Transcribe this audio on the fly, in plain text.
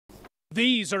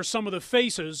These are some of the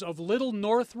faces of Little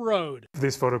North Road.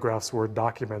 These photographs were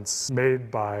documents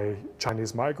made by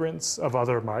Chinese migrants of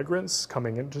other migrants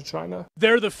coming into China.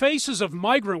 They're the faces of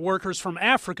migrant workers from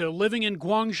Africa living in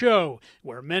Guangzhou,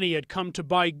 where many had come to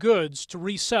buy goods to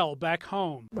resell back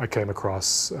home. I came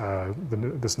across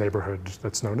this neighborhood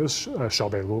that's known as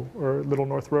Sybrandy, or Little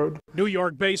North Road. New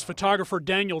York-based photographer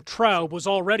Daniel Traub was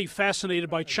already fascinated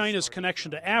by China's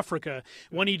connection to Africa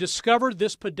when he discovered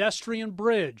this pedestrian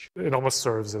bridge. It almost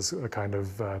serves as a kind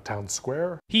of town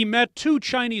square. He met two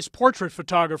Chinese portrait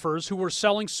photographers who were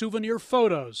selling souvenir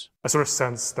photos. I sort of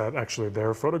sense that actually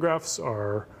their photographs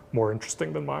are more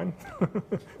interesting than mine,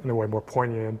 in a way more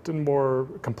poignant and more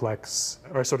complex.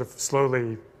 I sort of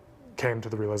slowly came to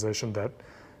the realization that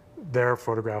their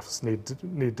photographs need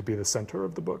to be the center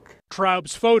of the book.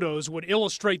 Traub's photos would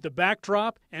illustrate the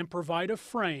backdrop and provide a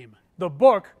frame. The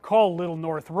book, called Little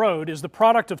North Road, is the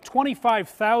product of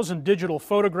 25,000 digital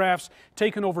photographs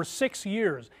taken over 6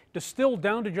 years, distilled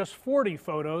down to just 40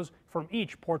 photos from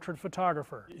each portrait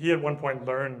photographer. He at one point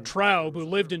learned... Traub, who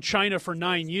lived in China for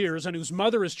 9 years and whose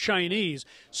mother is Chinese,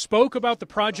 spoke about the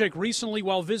project recently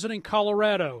while visiting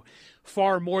Colorado.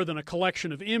 Far more than a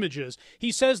collection of images,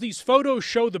 he says these photos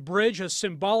show the bridge as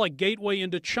symbolic gateway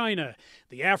into China,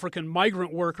 the African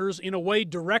migrant workers in a way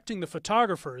directing the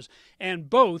photographers, and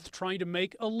both trying to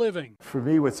make a living. For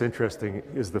me, what's interesting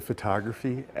is the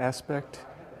photography aspect,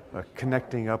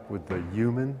 connecting up with the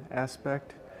human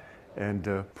aspect,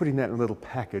 and putting that in a little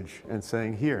package and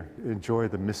saying, here, enjoy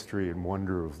the mystery and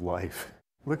wonder of life.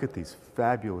 Look at these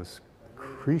fabulous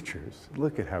creatures.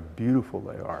 Look at how beautiful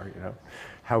they are, you know,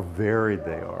 how varied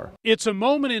they are. It's a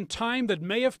moment in time that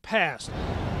may have passed.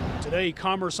 Today,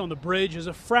 commerce on the bridge is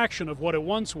a fraction of what it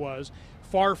once was.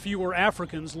 Far fewer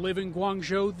Africans live in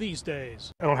Guangzhou these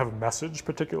days. I don't have a message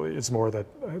particularly. It's more that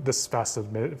this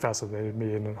fascinated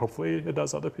me, and hopefully it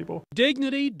does other people.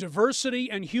 Dignity,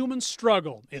 diversity, and human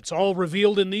struggle. It's all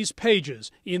revealed in these pages,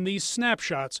 in these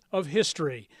snapshots of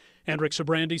history. Hendrik,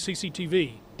 Sybrandy,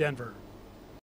 CCTV, Denver.